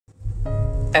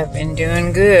I've been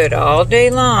doing good all day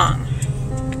long.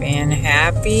 Been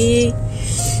happy,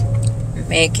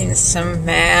 making some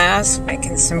masks,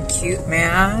 making some cute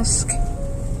masks,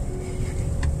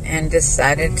 and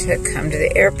decided to come to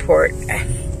the airport.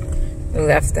 We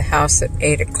left the house at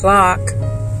 8 o'clock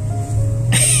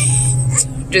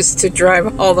just to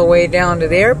drive all the way down to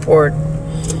the airport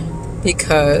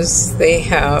because they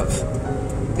have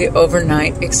the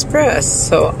overnight express.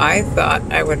 So I thought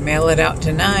I would mail it out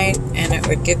tonight and it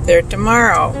would get there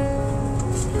tomorrow.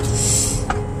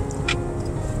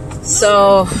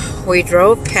 So we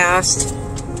drove past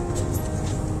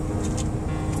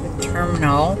the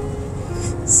terminal,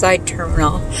 side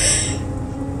terminal,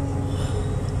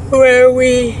 where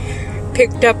we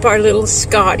picked up our little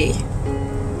Scotty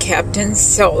Capt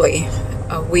Sully,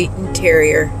 a Wheaton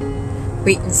Terrier,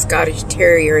 Wheaton Scottish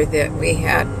Terrier that we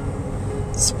had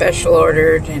special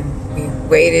ordered, and we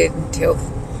waited until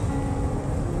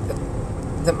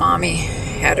the mommy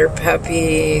had her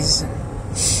puppies.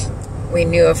 We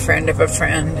knew a friend of a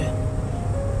friend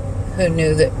who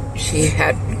knew that she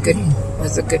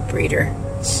was a good breeder.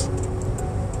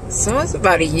 So it was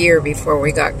about a year before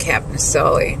we got Capt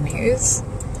Sully, and he was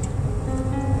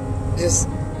just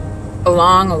a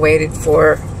long awaited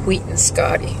for Wheaton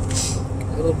Scotty,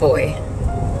 little boy.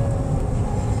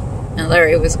 And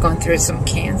Larry was going through some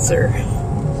cancer.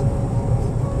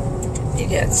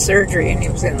 He'd had surgery and he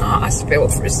was in the hospital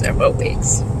for several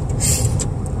weeks.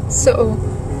 So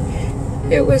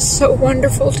it was so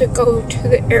wonderful to go to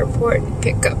the airport and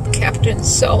pick up Capt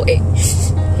Sully.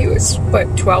 He was,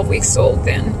 what, 12 weeks old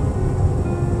then.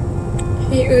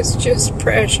 He was just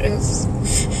precious.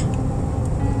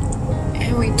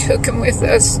 And we took him with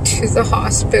us to the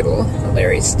hospital.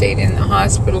 Larry stayed in the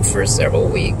hospital for several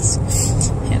weeks.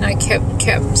 And I kept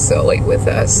Capt Sully with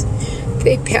us.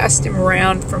 They passed him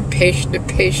around from patient to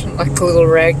patient like a little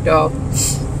rag doll.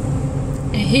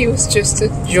 And he was just a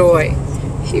joy.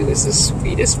 He was the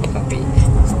sweetest puppy.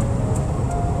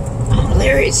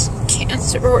 Larry's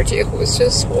cancer ordeal was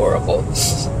just horrible.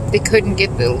 They couldn't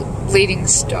get the bleeding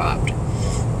stopped.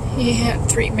 He had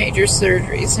 3 major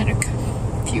surgeries in a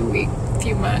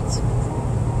few months.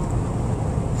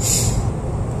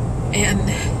 And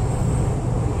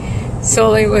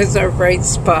Sully was our bright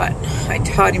spot. I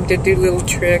taught him to do little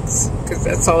tricks because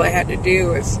that's all I had to do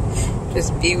was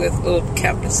just be with little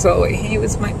Capt Sully. He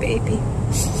was my baby.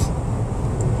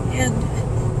 And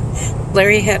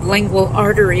Larry had lingual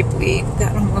artery bleed.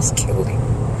 That almost killed him.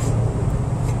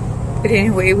 But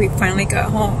anyway, we finally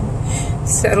got home,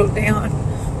 settled down.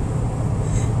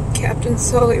 Capt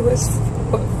Sully was,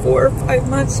 what, 4 or 5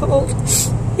 months old.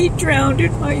 He drowned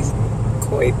in my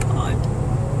koi pond.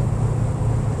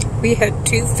 We had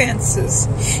 2 fences.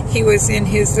 He was in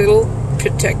his little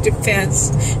protective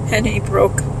fence, and he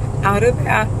broke out of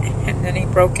that, and then he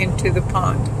broke into the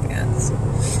pond fence.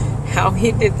 How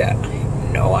he did that, I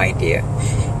have no idea,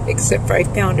 except for I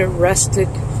found a rusted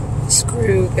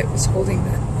screw that was holding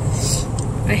that.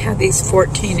 I had these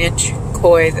 14-inch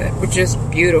koi that were just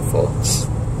beautiful.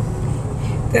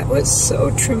 That was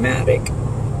so traumatic.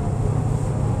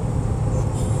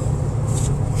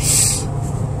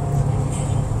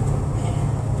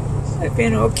 I've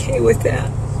been okay with that.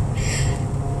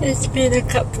 It's been a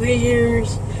couple of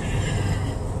years.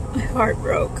 My heart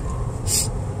broke.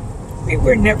 We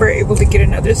were never able to get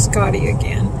another Scotty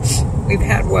again. We've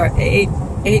had, what, 8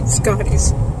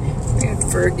 Scotties. We had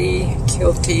Fergie,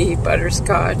 Kilty,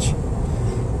 Butterscotch.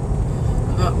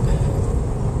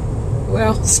 Who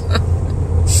else?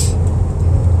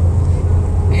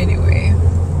 Anyway,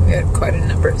 we had quite a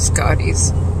number of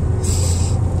Scotties.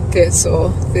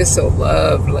 Thistle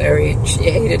loved Larry. She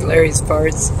hated Larry's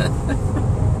farts.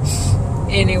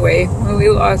 Anyway, when we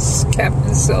lost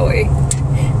Capt Sully,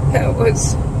 that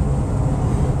was,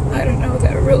 I don't know,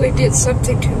 that really did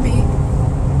something to me.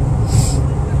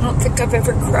 I don't think I've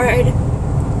ever cried.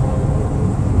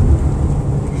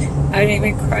 I didn't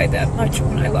even cry that much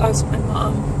when I lost my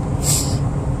mom.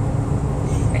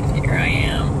 And here I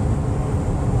am.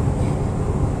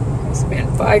 It's been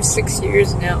 5-6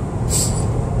 years now.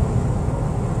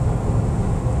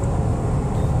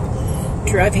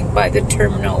 Driving by the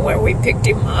terminal where we picked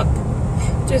him up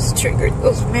just triggered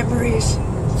those memories.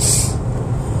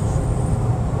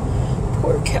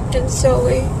 Poor Capt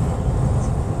Sully.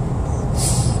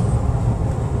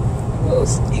 Little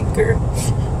stinker.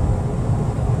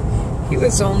 He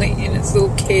was only in his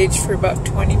little cage for about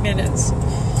 20 minutes.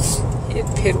 He had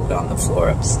piddled on the floor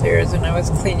upstairs and I was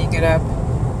cleaning it up.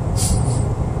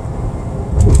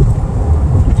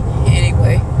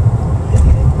 Anyway.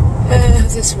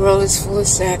 This world is full of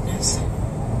sadness.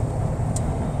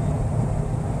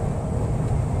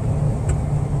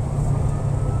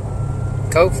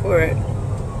 Go for it.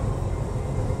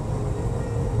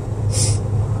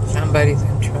 Somebody's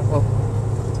in trouble.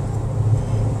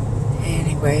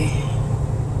 Anyway,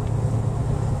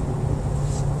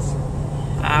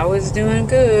 I was doing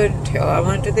good until I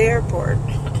went to the airport.